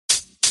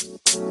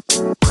Hi,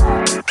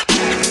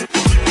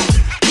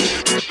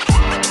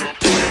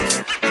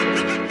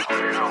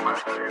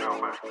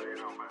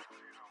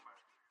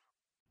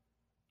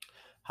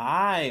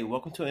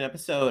 welcome to an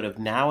episode of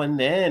Now and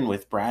Then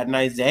with Brad and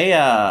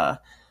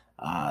Isaiah.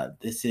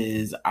 This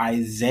is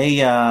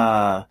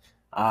Isaiah.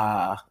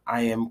 I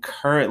am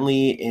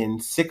currently in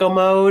sicko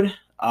mode.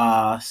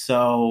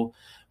 So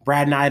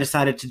Brad and I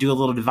decided to do a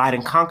little divide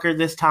and conquer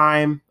this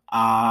time.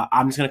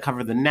 I'm just going to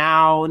cover the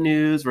now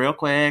news real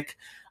quick.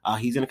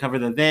 He's going to cover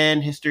the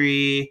then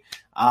history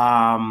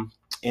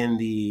in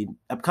the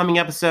upcoming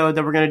episode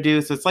that we're going to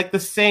do. So it's like the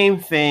same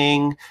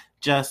thing,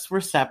 just we're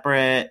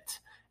separate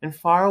and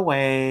far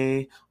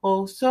away,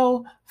 oh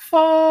so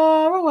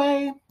far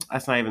away.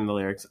 That's not even the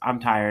lyrics.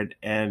 I'm tired,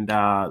 and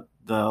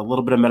the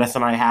little bit of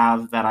medicine I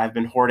have that I've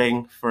been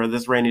hoarding for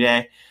this rainy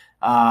day,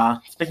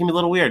 it's making me a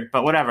little weird,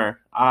 but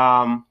whatever.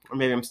 Or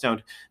maybe I'm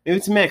stoned. Maybe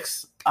it's a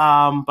mix.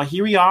 But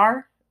here we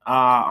are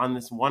on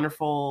this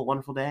wonderful,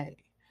 wonderful day.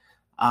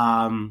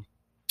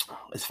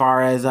 As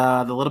far as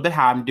the little bit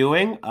how I'm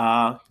doing,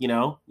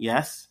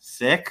 yes,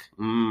 sick,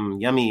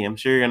 yummy. I'm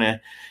sure you're gonna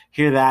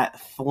hear that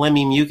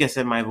phlegmy mucus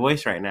in my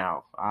voice right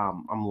now.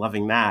 I'm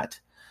loving that.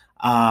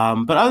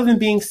 But other than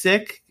being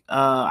sick,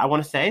 I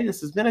want to say this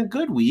has been a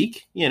good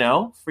week,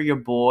 for your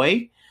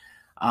boy.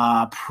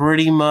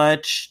 Pretty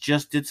much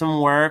just did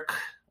some work.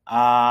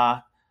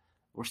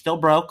 We're still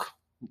broke.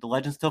 The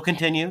legend still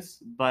continues,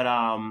 but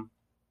I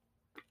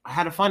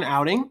had a fun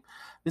outing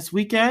this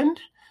weekend.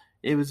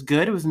 It was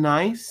good. It was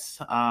nice.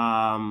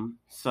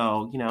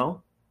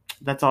 So,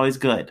 that's always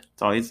good.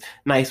 It's always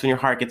nice when your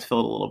heart gets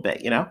filled a little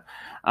bit,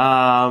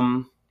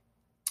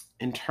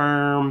 In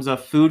terms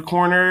of food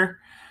corner,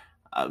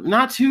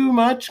 not too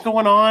much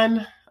going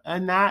on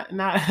not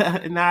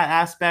in that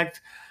aspect.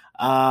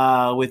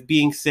 With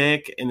being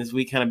sick and this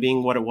week kind of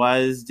being what it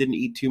was, didn't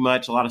eat too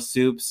much, a lot of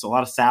soups, a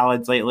lot of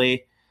salads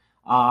lately.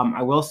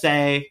 I will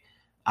say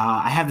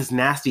I have this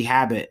nasty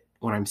habit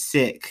when I'm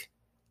sick.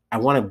 I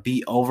want to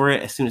be over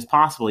it as soon as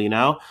possible,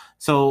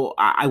 So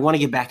I want to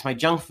get back to my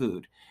junk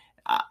food.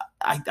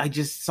 I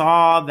just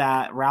saw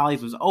that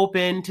Rally's was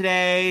open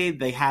today.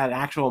 They had an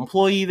actual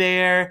employee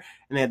there,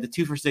 and they had the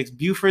 2 for $6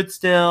 Buford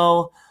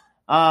still.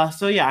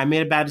 So yeah, I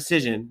made a bad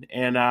decision,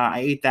 and I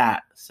ate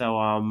that.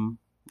 So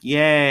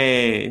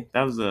yay,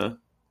 that was a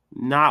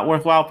not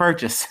worthwhile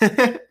purchase.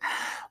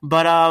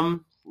 But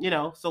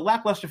so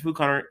lackluster food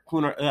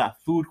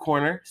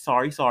corner.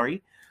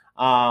 Sorry.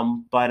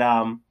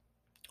 But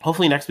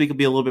hopefully next week will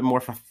be a little bit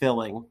more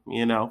fulfilling,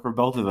 for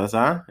both of us,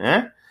 huh?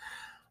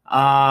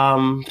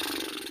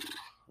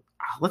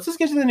 Let's just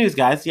get to the news,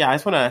 guys. Yeah, I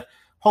just want to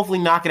hopefully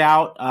knock it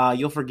out.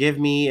 You'll forgive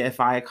me if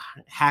I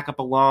hack up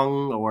a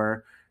lung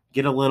or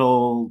get a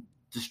little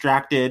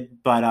distracted,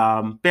 but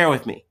bear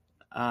with me.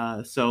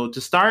 So to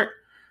start,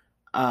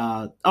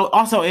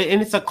 also,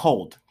 and it's a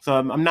cold. So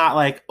I'm not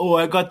like, oh,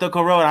 I got the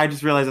corona. I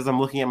just realized as I'm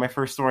looking at my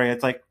first story,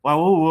 it's like,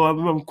 wow,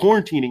 I'm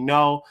quarantining.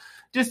 No,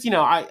 just,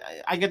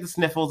 I get the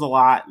sniffles a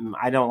lot, and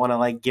I don't want to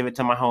like give it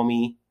to my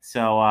homie.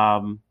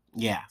 So,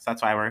 so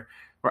that's why we're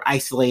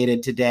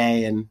isolated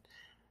today, and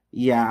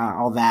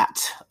all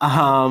that.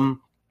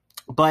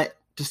 But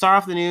to start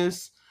off the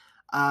news,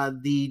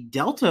 the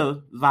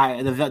Delta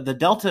the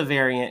Delta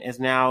variant is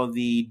now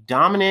the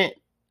dominant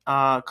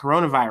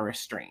coronavirus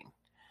strain.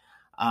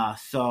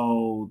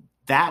 So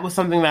that was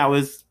something that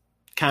was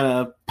kind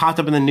of popped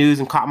up in the news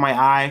and caught my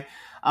eye.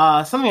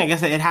 Something I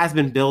guess it has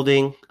been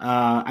building.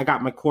 I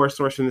got my core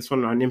source from this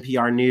one on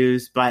NPR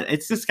News, but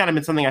it's just kind of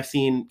been something I've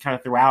seen kind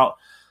of throughout.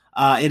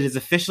 It is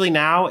officially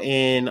now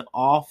in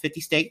all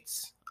 50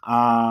 states.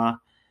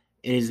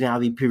 It is now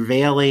the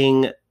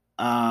prevailing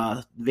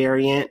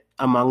variant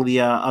among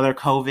the other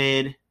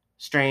COVID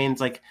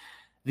strains. Like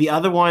the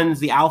other ones,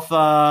 the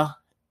Alpha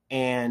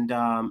and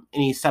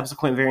any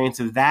subsequent variants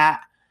of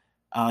that,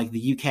 like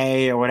the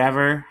UK or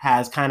whatever,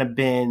 has kind of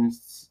been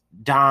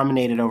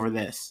dominated over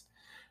this.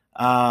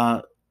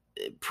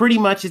 Pretty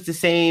much it's the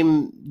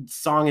same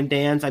song and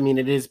dance. I mean,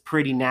 it is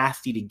pretty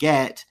nasty to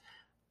get,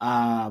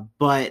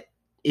 but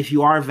if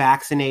you are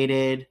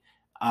vaccinated,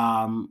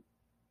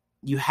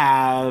 you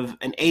have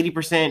an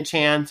 80%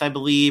 chance, I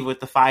believe, with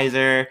the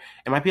Pfizer.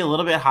 It might be a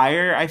little bit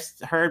higher, I've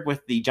heard,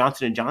 with the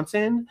Johnson &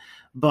 Johnson,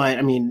 but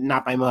I mean,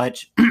 not by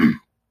much.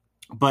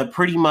 But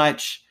pretty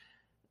much,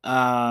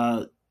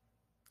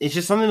 it's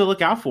just something to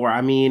look out for. I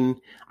mean,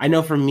 I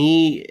know for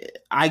me,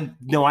 I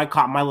know I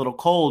caught my little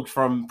cold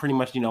from pretty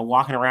much,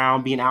 walking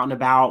around, being out and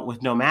about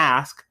with no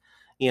mask.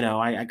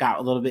 I got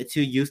a little bit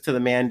too used to the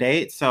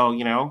mandate. So,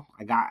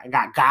 I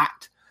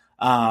got.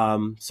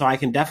 So I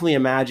can definitely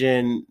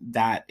imagine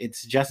that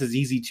it's just as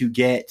easy to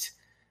get,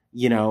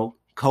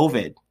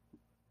 COVID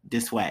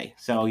this way.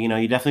 So, you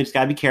definitely just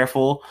got to be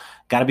careful,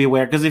 got to be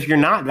aware, because if you're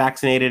not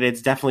vaccinated,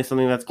 it's definitely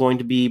something that's going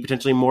to be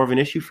potentially more of an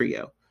issue for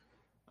you.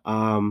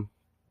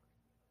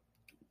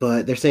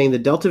 But they're saying the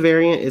Delta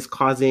variant is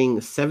causing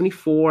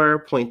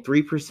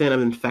 74.3% of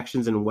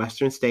infections in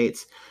Western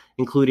states,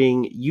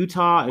 including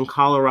Utah and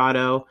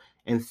Colorado,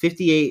 and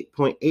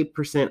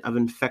 58.8% of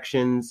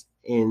infections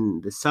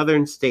in the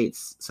southern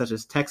states such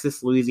as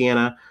Texas,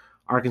 Louisiana,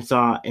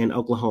 Arkansas, and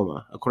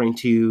Oklahoma, according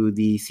to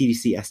the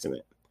CDC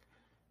estimate.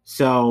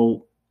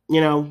 So,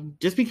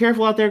 just be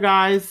careful out there,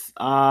 guys.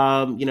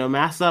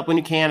 Mask up when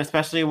you can,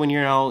 especially when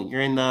you're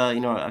in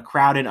the a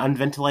crowded,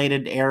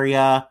 unventilated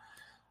area.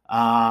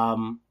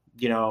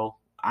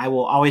 I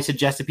will always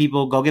suggest to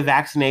people go get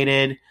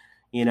vaccinated.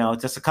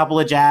 Just a couple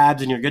of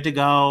jabs and you're good to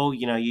go.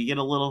 You get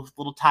a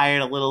little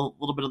tired, a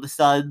little bit of the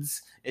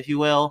suds, if you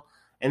will,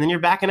 and then you're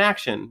back in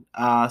action.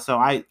 So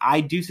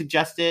I do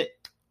suggest it.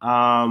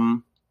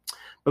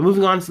 But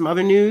moving on to some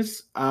other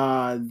news,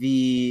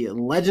 the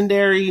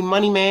legendary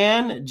money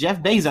man,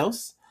 Jeff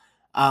Bezos,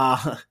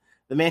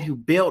 the man who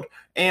built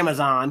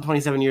Amazon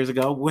 27 years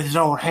ago with his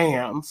own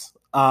hands,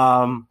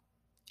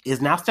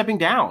 is now stepping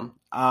down.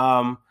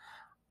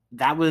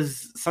 That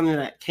was something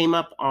that came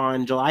up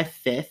on July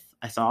 5th,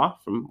 I saw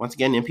from, once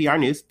again, NPR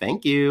News.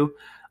 Thank you.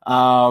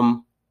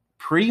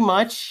 Pretty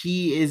much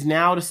he is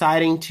now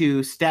deciding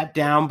to step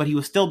down, but he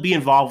will still be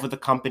involved with the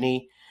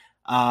company.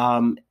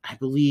 I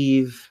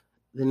believe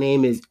the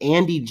name is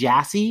Andy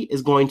Jassy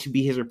is going to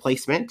be his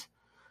replacement.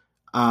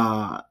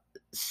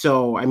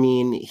 So, I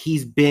mean,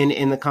 he's been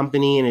in the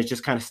company and is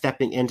just kind of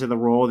stepping into the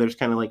role. There's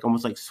kind of like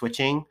almost like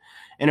switching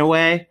in a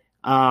way.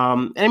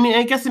 And I mean,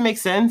 I guess it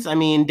makes sense. I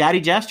mean,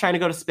 Daddy Jeff's trying to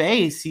go to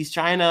space. He's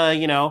trying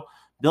to,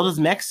 build his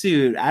mech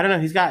suit. I don't know.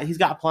 He's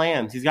got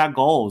plans. He's got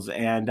goals,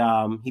 and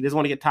he doesn't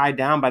want to get tied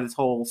down by this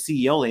whole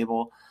CEO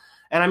label.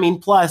 And I mean,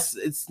 plus,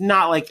 it's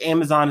not like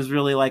Amazon is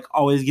really like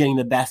always getting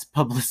the best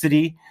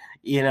publicity,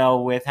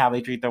 with how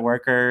they treat their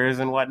workers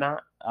and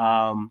whatnot.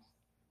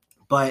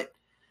 But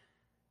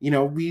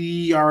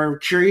we are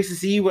curious to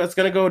see what's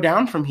going to go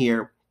down from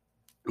here.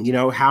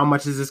 How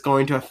much is this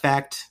going to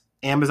affect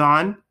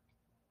Amazon?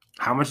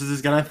 How much is this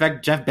going to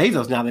affect Jeff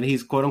Bezos now that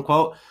he's quote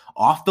unquote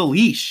off the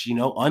leash,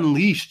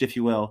 unleashed, if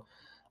you will?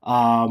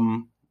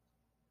 I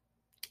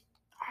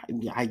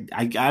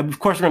of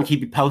course we're going to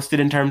keep you posted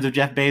in terms of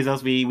Jeff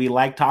Bezos. We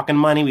like talking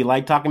money. We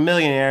like talking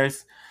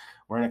millionaires.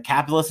 We're in a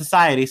capitalist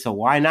society, so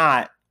why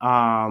not?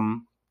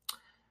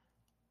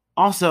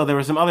 Also, there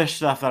was some other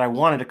stuff that I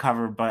wanted to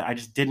cover, but I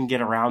just didn't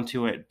get around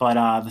to it. But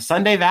the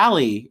Sunday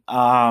Valley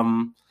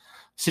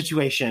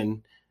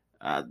situation,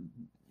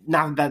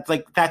 not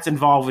that's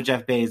involved with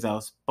Jeff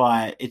Bezos,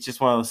 but it's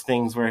just one of those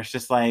things where it's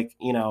just like,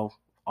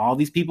 all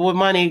these people with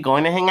money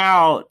going to hang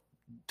out,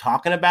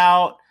 talking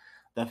about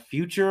the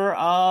future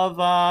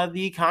of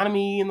the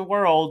economy in the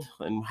world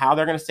and how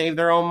they're going to save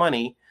their own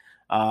money.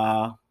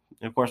 And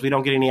of course, we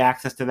don't get any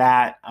access to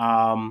that,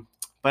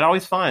 but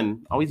always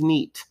fun, always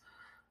neat.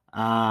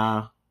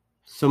 So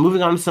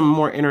moving on to some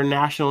more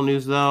international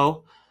news,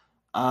 though.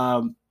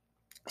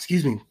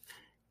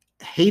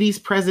 Haiti's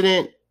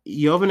president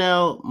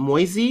Jovenel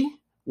Moise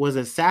was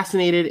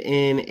assassinated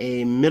in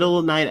a middle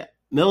of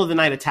the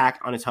night attack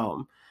on his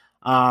home.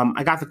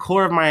 I got the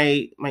core of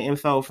my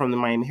info from the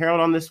Miami Herald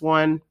on this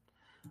one,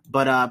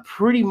 but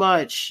pretty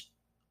much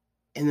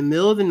in the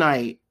middle of the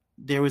night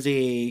there was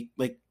a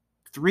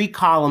three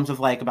columns of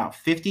about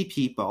 50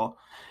 people,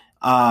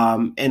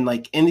 and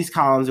in these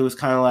columns it was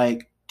kind of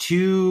like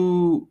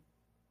two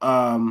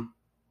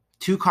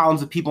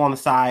columns of people on the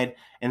side,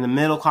 and the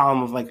middle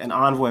column was like an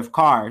envoy of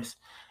cars.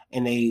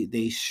 And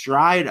they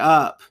stride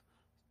up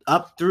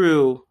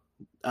through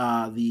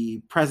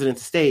the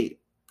president's estate,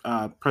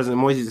 President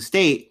Moise's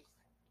estate.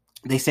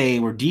 They say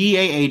we're DEA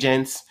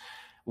agents,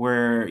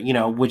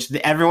 which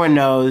everyone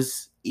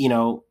knows,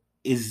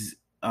 is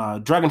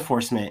drug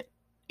enforcement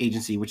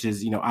agency, which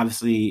is,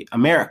 obviously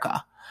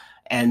America.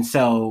 And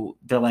so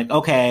they're like,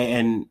 okay,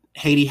 and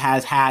Haiti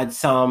has had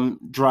some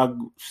drug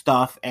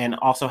stuff and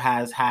also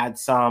has had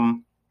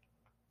some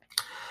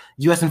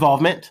U.S.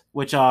 involvement,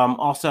 which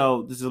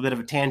also, this is a bit of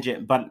a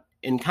tangent, but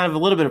in kind of a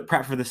little bit of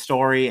prep for the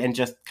story and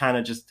just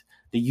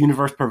the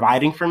universe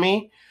providing for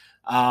me,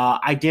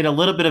 I did a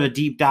little bit of a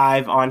deep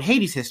dive on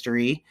Haiti's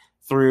history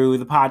through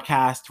the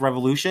podcast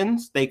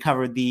Revolutions. They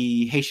covered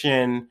the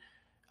Haitian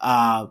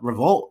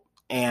revolt,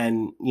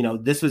 and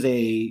this was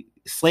a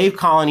slave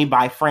colony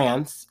by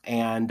France,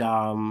 and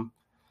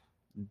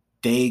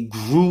they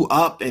grew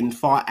up and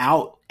fought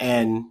out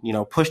and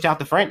pushed out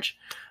the French.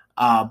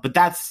 But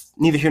that's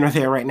neither here nor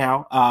there right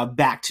now.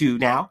 Back to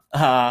now.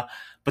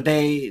 But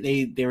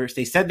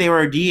they said they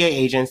were DEA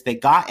agents. They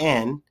got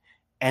in,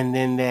 and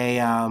then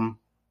they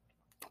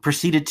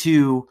proceeded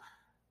to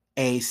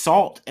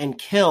assault and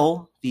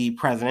kill the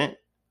president,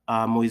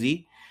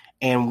 Moise,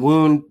 and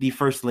wound the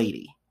first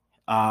lady.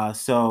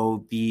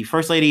 So the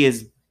first lady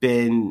has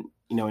been,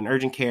 in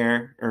urgent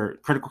care or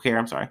critical care.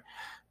 I'm sorry,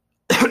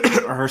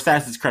 or her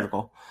status is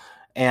critical,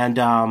 and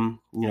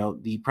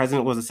the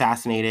president was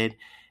assassinated.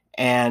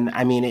 And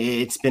I mean,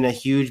 it's been a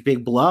huge,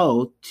 big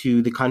blow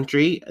to the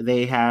country.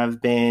 They have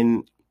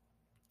been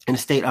in a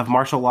state of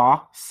martial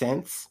law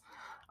since.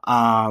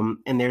 And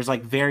there's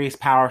various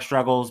power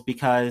struggles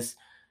because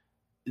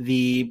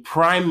the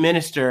prime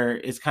minister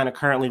is kind of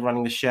currently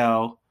running the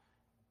show.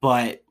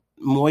 But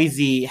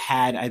Moise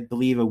had, I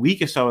believe, a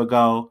week or so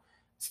ago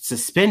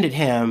suspended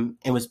him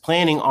and was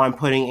planning on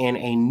putting in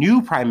a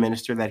new prime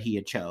minister that he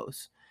had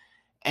chose.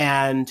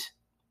 And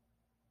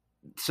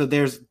so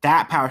there's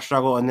that power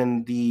struggle. And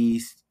then the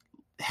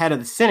head of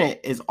the Senate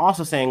is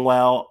also saying,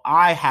 well,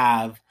 I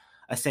have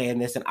a say in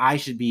this and I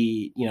should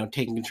be,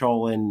 taking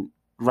control and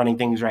running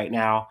things right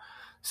now.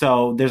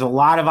 So there's a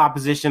lot of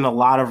opposition, a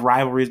lot of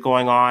rivalries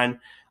going on.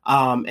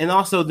 And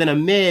also then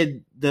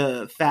amid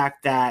the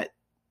fact that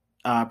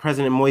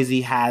President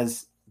Moise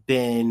has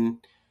been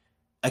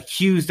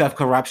accused of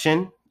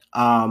corruption,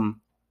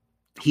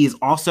 he's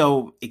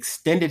also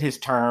extended his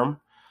term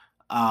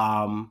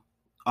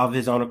of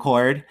his own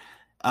accord.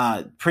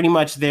 Pretty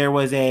much there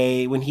was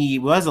when he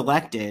was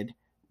elected,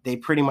 they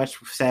pretty much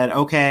said,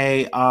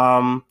 okay,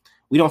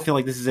 we don't feel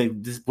like this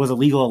was a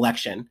legal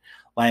election.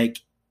 Like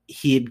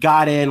he had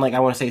got in, like I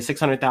want to say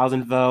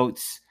 600,000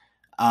 votes.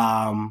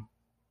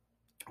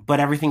 But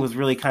everything was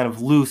really kind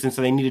of loose. And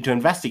so they needed to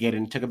investigate it.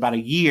 And it took about a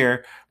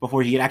year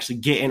before he could actually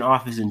get in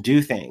office and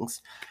do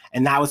things.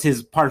 And that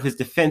was part of his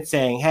defense,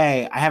 saying,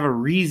 hey, I have a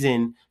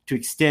reason to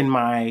extend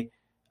my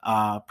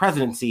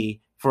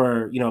presidency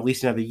for, at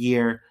least another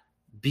year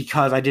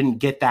because I didn't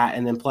get that.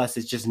 And then plus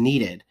it's just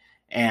needed.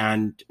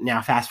 And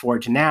now fast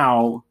forward to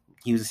now,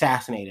 he was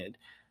assassinated.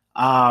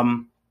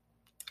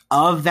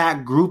 Of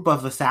that group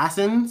of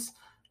assassins,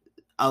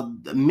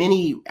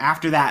 many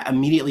after that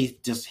immediately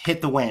just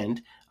hit the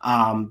wind.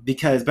 But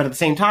at the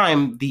same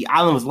time, the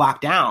island was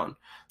locked down.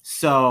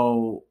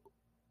 So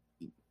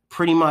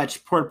pretty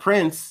much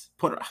Port-au-Prince,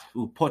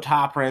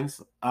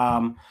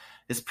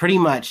 is pretty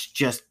much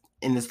just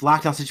in this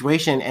lockdown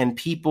situation, and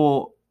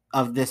people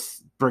of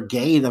this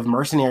brigade of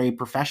mercenary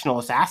professional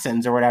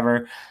assassins or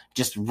whatever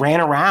just ran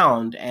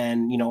around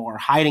and, are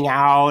hiding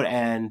out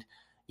and,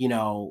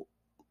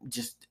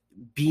 just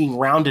being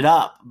rounded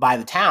up by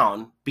the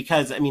town.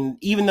 Because,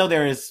 even though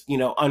there is,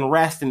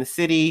 unrest in the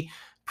city,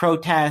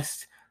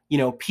 protests,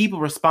 people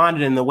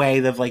responded in the way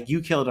of like, you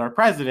killed our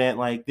president.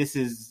 Like, this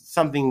is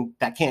something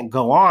that can't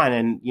go on.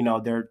 And,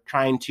 they're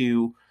trying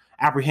to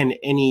apprehend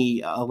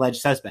any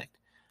alleged suspect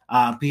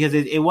because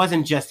it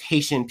wasn't just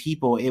Haitian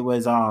people. It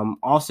was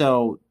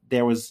also,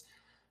 there was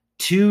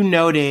two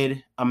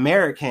noted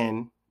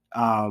American,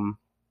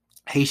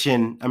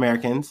 Haitian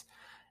Americans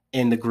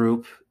in the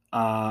group,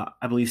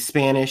 I believe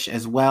Spanish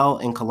as well,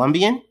 and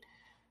Colombian.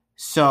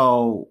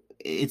 So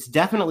it's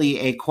definitely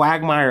a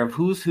quagmire of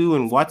who's who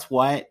and what's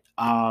what.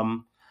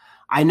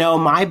 I know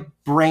my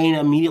brain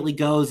immediately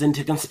goes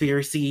into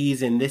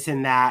conspiracies and this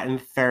and that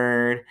and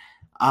third.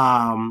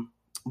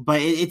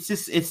 But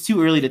it's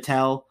too early to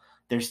tell.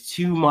 There's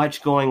too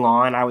much going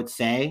on, I would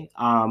say.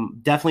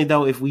 Definitely,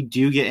 though, if we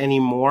do get any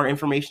more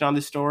information on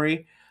this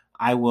story,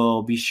 I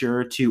will be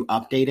sure to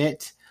update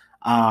it.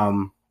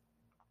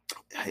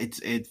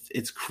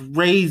 It's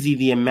crazy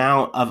the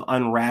amount of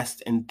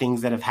unrest and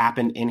things that have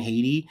happened in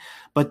Haiti.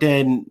 But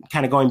then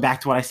kind of going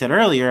back to what I said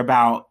earlier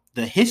about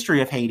the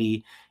history of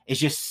Haiti, is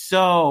just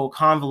so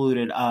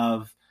convoluted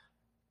of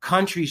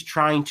countries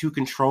trying to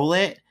control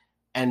it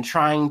and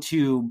trying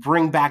to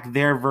bring back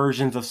their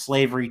versions of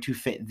slavery to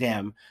fit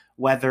them,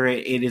 whether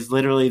it is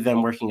literally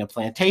them working a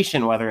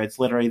plantation, whether it's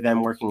literally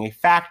them working a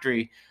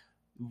factory,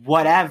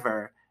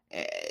 whatever.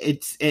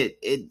 It's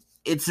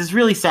just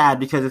really sad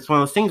because it's one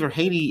of those things where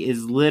Haiti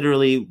is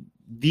literally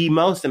the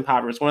most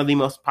impoverished, one of the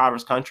most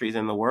impoverished countries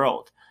in the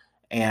world.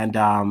 And,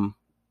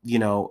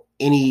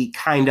 any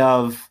kind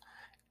of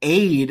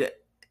aid,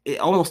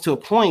 almost to a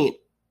point,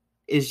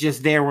 is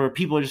just there where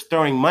people are just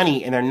throwing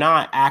money and they're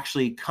not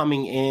actually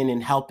coming in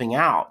and helping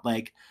out.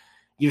 Like,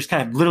 you're just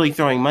kind of literally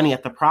throwing money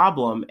at the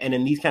problem. And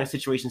in these kind of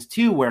situations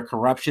too, where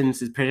corruption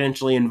is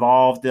potentially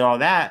involved and all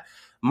that,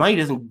 money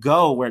doesn't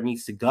go where it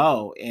needs to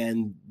go.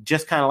 And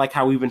just kind of like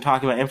how we've been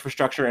talking about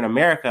infrastructure in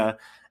America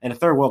and a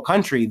third world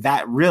country,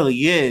 that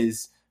really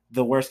is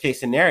the worst case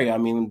scenario.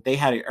 They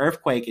had an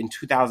earthquake in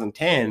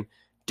 2010,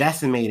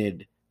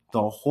 decimated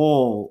the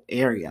whole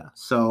area.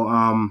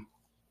 So,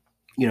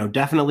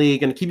 definitely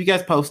going to keep you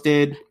guys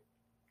posted.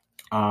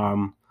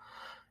 And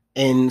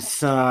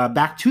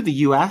back to the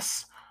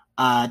U.S.,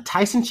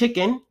 Tyson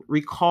Chicken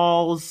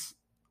recalls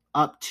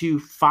up to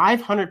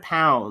 500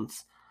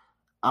 pounds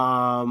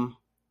of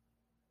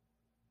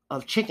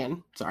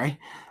chicken. Sorry.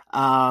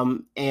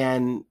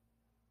 And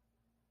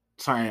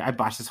sorry, I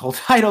botched this whole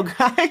title,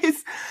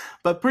 guys.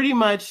 But pretty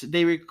much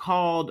they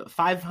recalled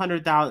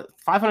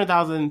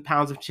 500,000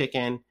 pounds of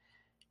chicken,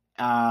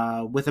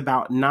 with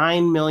about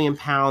 9 million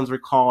pounds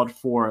recalled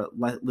for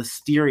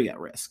listeria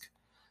risk.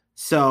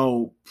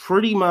 So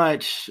pretty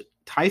much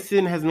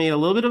Tyson has made a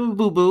little bit of a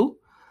boo-boo.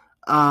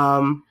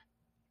 A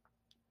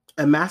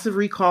massive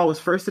recall was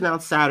first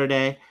announced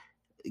Saturday,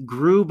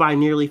 grew by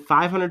nearly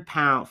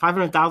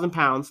 500,000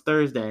 pounds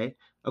Thursday,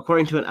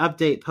 according to an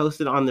update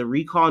posted on the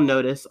recall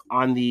notice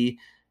on the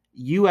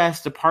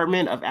U.S.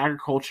 Department of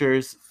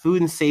Agriculture's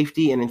Food and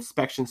Safety and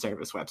Inspection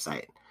Service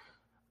website.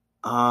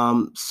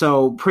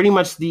 So pretty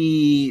much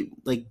the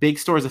big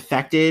stores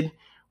affected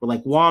were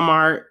like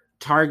Walmart,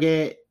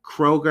 Target,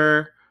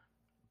 Kroger,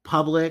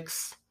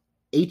 Publix,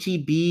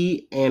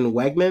 H-E-B, and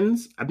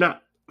Wegmans. I'm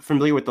not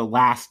familiar with the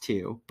last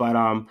two,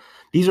 but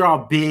these are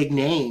all big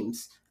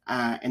names,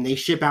 and they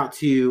ship out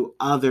to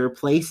other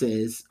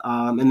places,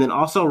 and then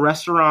also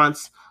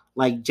restaurants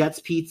like Jet's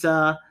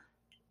Pizza,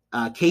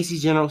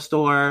 Casey's General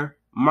Store,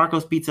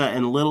 Marco's Pizza,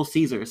 and Little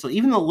Caesars. So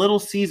even the Little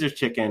Caesars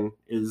chicken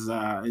is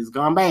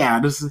gone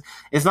bad.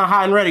 It's not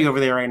hot and ready over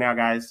there right now,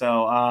 guys.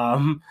 So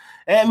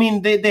I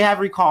mean, they have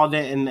recalled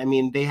it, and I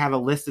mean, they have a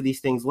list of these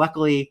things.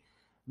 Luckily,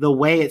 the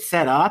way it's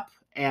set up,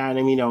 and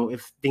I mean,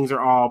 if things are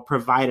all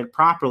provided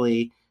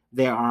properly,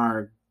 there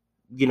are,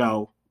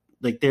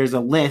 like there's a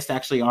list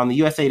actually on the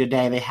USA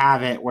Today. They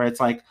have it where it's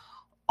like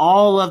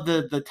all of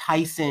the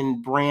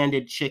Tyson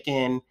branded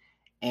chicken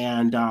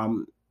and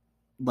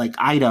like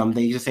item.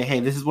 They just say, hey,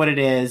 this is what it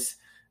is.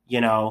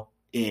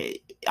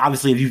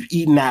 Obviously, if you've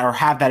eaten that or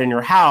have that in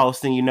your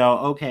house, then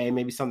okay,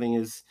 maybe something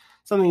is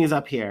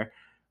up here.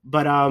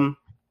 But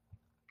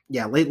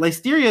yeah,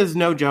 listeria is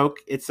no joke.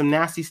 It's some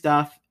nasty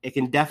stuff. It's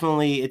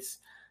definitely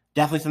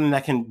something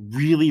that can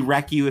really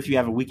wreck you if you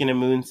have a weakened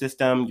immune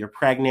system, you're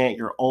pregnant,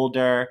 you're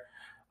older.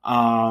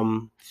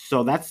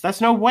 So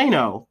that's no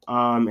bueno.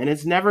 And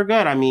it's never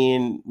good. I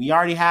mean, we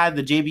already had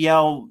the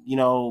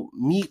JBL,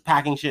 meat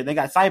packing shit. They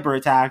got cyber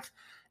attacked.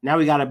 Now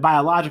we got a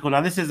biological.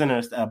 Now this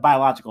isn't a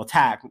biological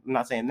attack. I'm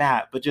not saying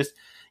that, but just,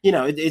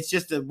 it's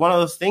just one of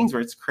those things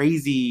where it's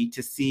crazy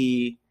to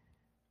see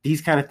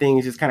these kind of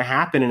things just kind of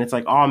happen. And it's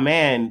like, oh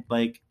man,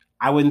 like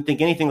I wouldn't think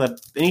anything.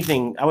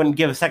 I wouldn't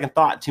give a second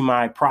thought to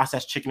my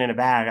processed chicken in a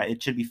bag.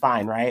 It should be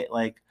fine, right?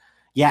 Like,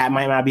 yeah, it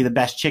might not be the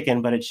best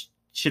chicken, but it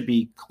should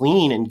be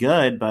clean and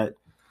good. But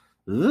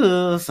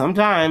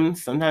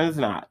sometimes it's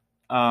not.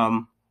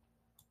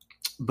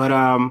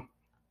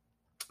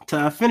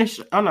 To finish,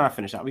 not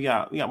finish out. We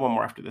got one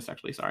more after this,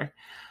 actually. Sorry.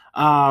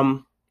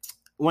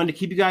 Wanted to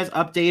keep you guys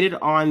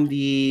updated on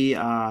the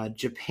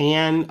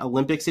Japan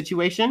Olympic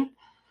situation.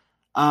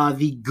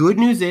 The good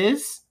news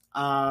is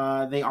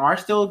they are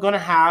still going to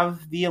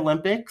have the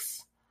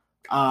Olympics.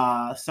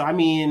 So, I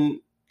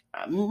mean,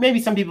 maybe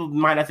some people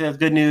might not say that's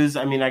good news.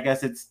 I mean, I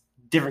guess it's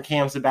different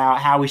camps about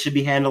how we should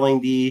be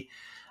handling the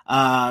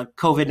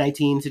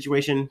COVID-19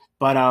 situation.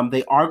 But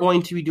they are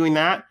going to be doing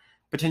that.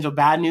 Potential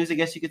bad news, I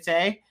guess you could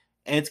say.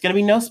 It's going to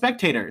be no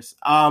spectators.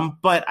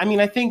 But, I mean,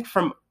 I think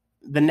from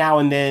the now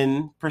and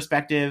then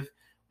perspective,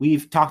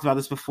 we've talked about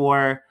this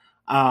before,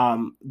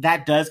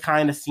 that does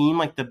kind of seem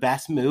like the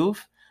best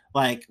move.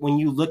 Like when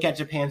you look at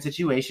Japan's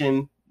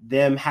situation,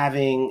 them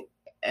having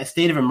a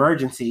state of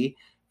emergency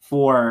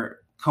for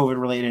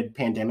COVID-related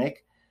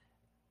pandemic,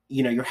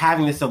 you're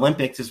having this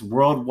Olympics, this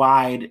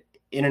worldwide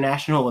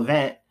international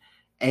event,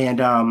 and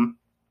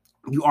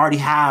you already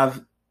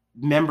have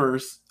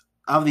members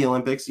of the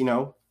Olympics,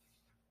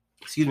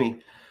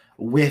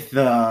 with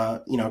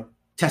the,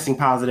 testing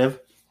positive.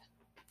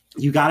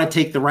 You got to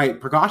take the right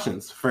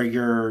precautions for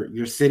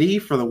your city,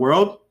 for the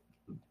world.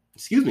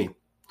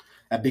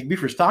 That big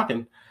beaver's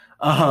talking.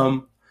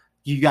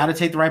 You got to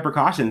take the right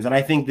precautions. And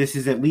I think this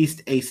is at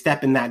least a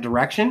step in that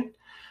direction.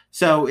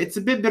 So it's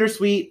a bit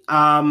bittersweet.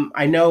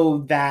 I know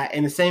that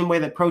in the same way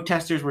that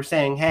protesters were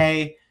saying,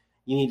 hey,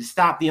 you need to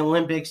stop the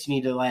Olympics. You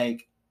need to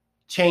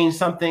change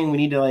something. We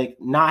need to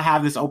not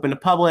have this open to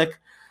public.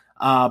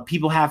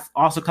 People have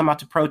also come out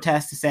to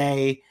protest to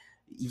say,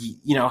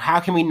 how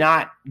can we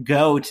not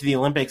go to the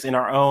Olympics in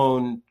our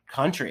own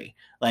country?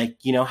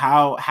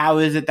 How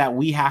is it that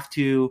we have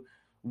to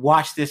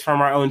watch this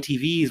from our own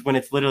TVs when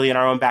it's literally in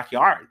our own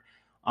backyard?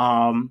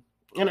 And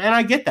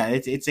I get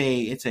that it's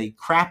a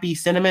crappy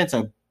sentiment. It's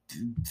a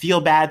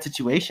feel bad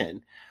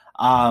situation.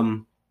 But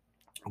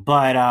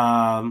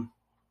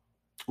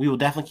we will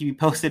definitely keep you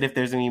posted if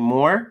there's any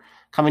more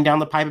coming down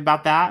the pipe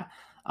about that.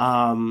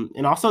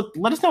 And also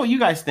let us know what you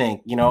guys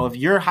think. If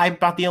you're hyped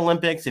about the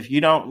Olympics, if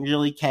you don't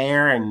really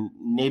care, and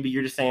maybe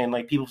you're just saying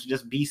people should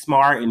just be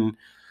smart and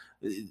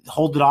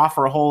hold it off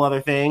for a whole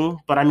other thing.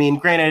 But I mean,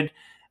 granted,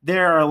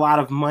 there are a lot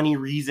of money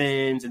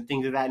reasons and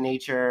things of that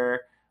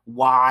nature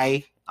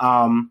why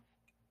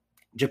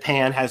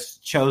Japan has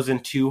chosen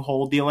to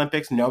hold the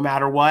Olympics no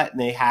matter what. And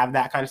they have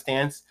that kind of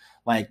stance.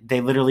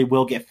 They literally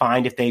will get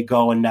fined if they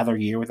go another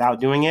year without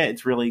doing it.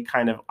 It's really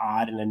kind of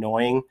odd and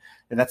annoying.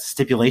 That's a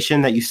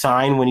stipulation that you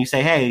sign when you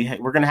say, hey,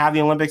 we're going to have the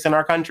Olympics in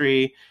our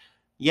country.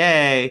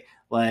 Yay.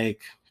 But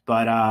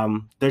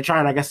they're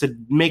trying, I guess, to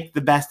make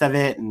the best of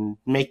it and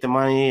make the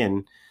money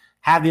and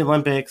have the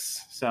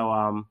Olympics.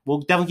 So we'll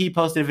definitely keep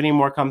posted if any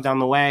more comes down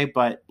the way.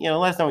 But, let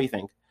us know what you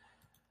think.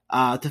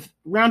 To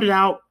round it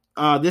out,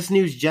 this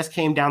news just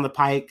came down the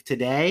pike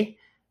today.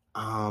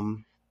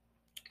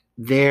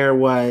 There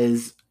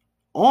was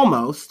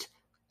almost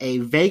a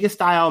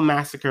Vegas-style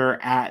massacre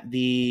at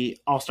the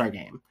All-Star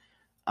game.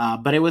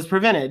 But it was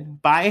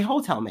prevented by a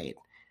hotel maid.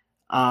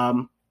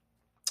 Let's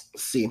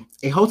see.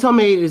 A hotel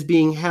maid is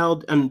being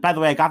held. And by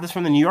the way, I got this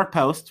from the New York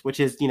Post, which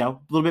is, a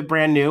little bit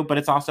brand new, but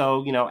it's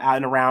also, out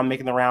and around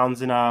making the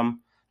rounds in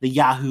the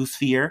Yahoo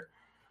sphere.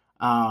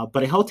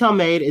 But a hotel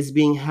maid is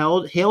being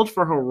hailed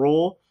for her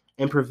role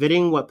in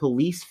preventing what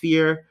police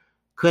fear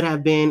could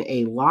have been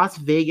a Las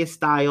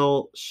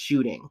Vegas-style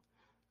shooting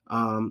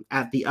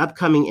at the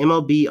upcoming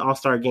MLB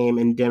All-Star game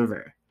in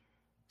Denver.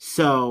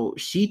 So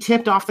she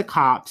tipped off the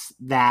cops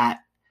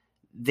that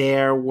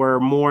there were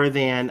more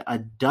than a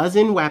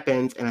dozen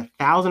weapons and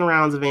 1,000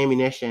 rounds of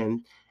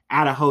ammunition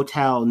at a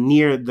hotel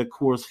near the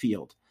Coors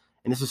Field.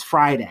 And this was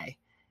Friday.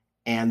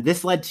 And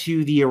this led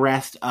to the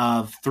arrest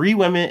of 3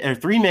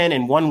 men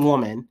and 1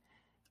 woman,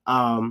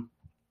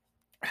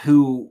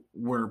 who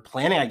were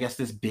planning, I guess,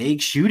 this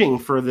big shooting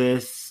for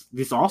this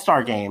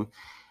All-Star game.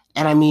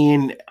 And I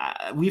mean,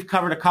 we've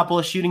covered a couple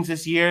of shootings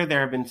this year.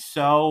 There have been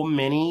so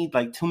many,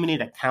 like too many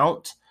to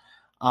count.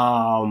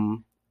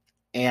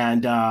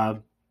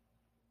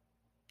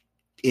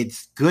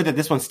 It's good that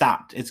this one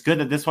stopped. It's good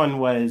that this one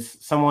was,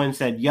 someone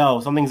said,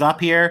 yo, something's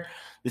up here.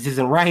 This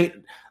isn't right.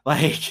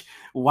 Like,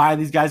 why are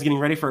these guys getting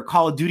ready for a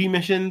Call of Duty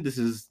mission? This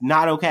is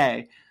not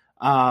okay.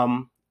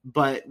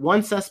 But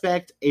one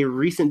suspect, a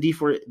recent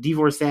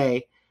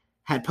divorcee,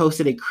 had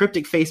posted a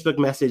cryptic Facebook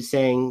message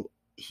saying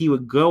he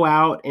would go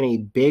out in a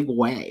big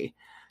way.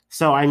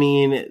 So, I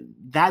mean,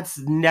 that's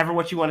never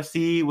what you want to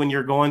see when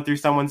you're going through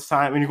someone's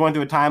time. When you're going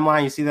through a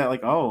timeline, you see that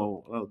like,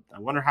 oh, well, I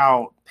wonder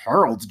how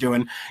Harold's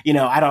doing. You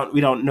know,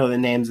 we don't know the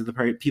names of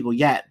the people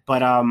yet,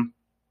 but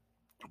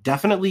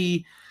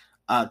definitely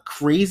a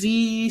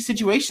crazy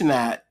situation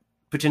that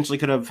potentially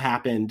could have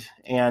happened,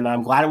 and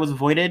I'm glad it was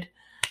avoided.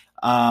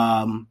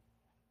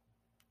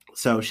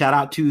 So shout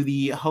out to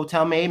the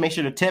hotel maid. Make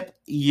sure to tip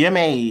your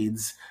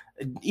maids.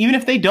 Even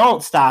if they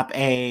don't stop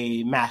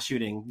a mass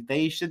shooting,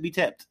 they should be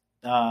tipped.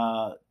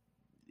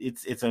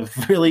 It's a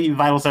really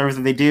vital service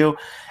that they do,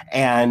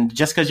 and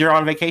just because you're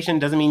on vacation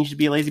doesn't mean you should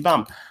be a lazy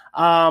bum.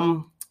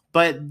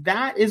 But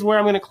that is where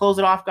I'm going to close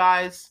it off,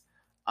 guys.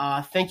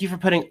 Thank you for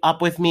putting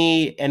up with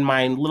me and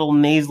my little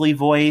nasally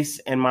voice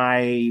and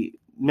my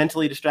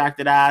mentally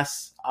distracted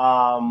ass.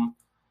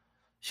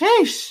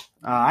 Sheesh.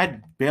 I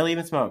barely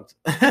even smoked.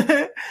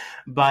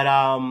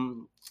 But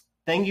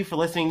thank you for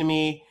listening to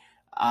me.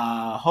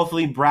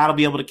 Hopefully Brad will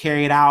be able to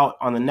carry it out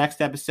on the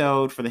next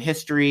episode for the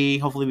history.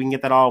 Hopefully we can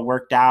get that all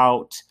worked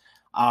out.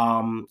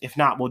 If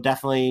not, we'll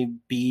definitely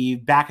be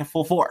back at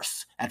full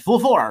force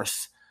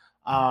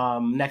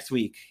next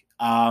week.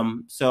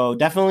 So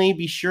definitely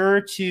be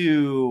sure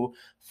to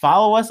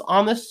follow us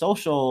on the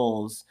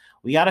socials.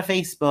 We got a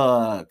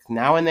Facebook,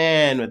 Now and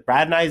Then, with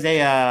Brad and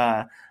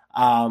Isaiah.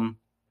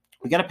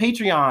 We got a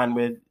Patreon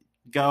with,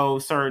 go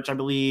search, I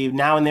believe,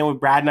 Now and Then with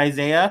Brad and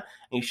Isaiah,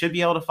 and you should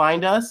be able to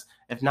find us.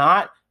 If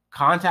not,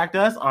 contact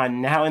us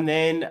on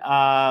nowandthen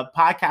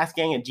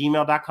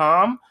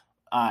podcastgang@gmail.com,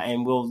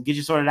 and we'll get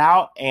you sorted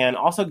out. And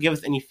also give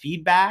us any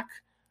feedback.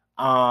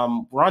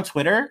 We're on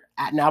Twitter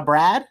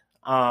 @NowBrad.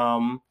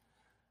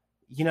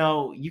 You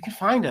know, you can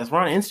find us.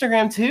 We're on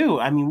Instagram too.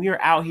 I mean, we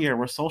are out here.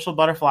 We're social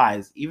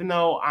butterflies. Even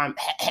though I'm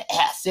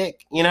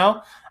sick, you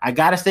know, I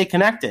got to stay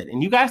connected,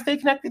 and you got to stay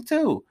connected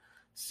too.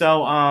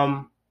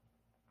 So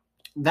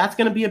that's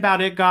going to be about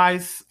it,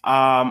 guys.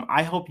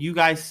 I hope you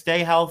guys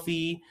stay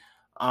healthy.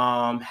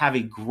 Have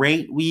a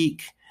great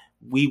week.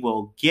 We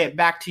will get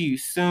back to you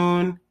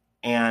soon.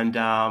 And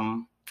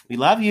we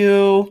love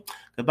you.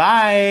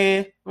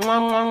 Goodbye.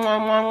 Mwah,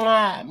 mwah,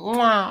 mwah, mwah,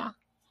 mwah.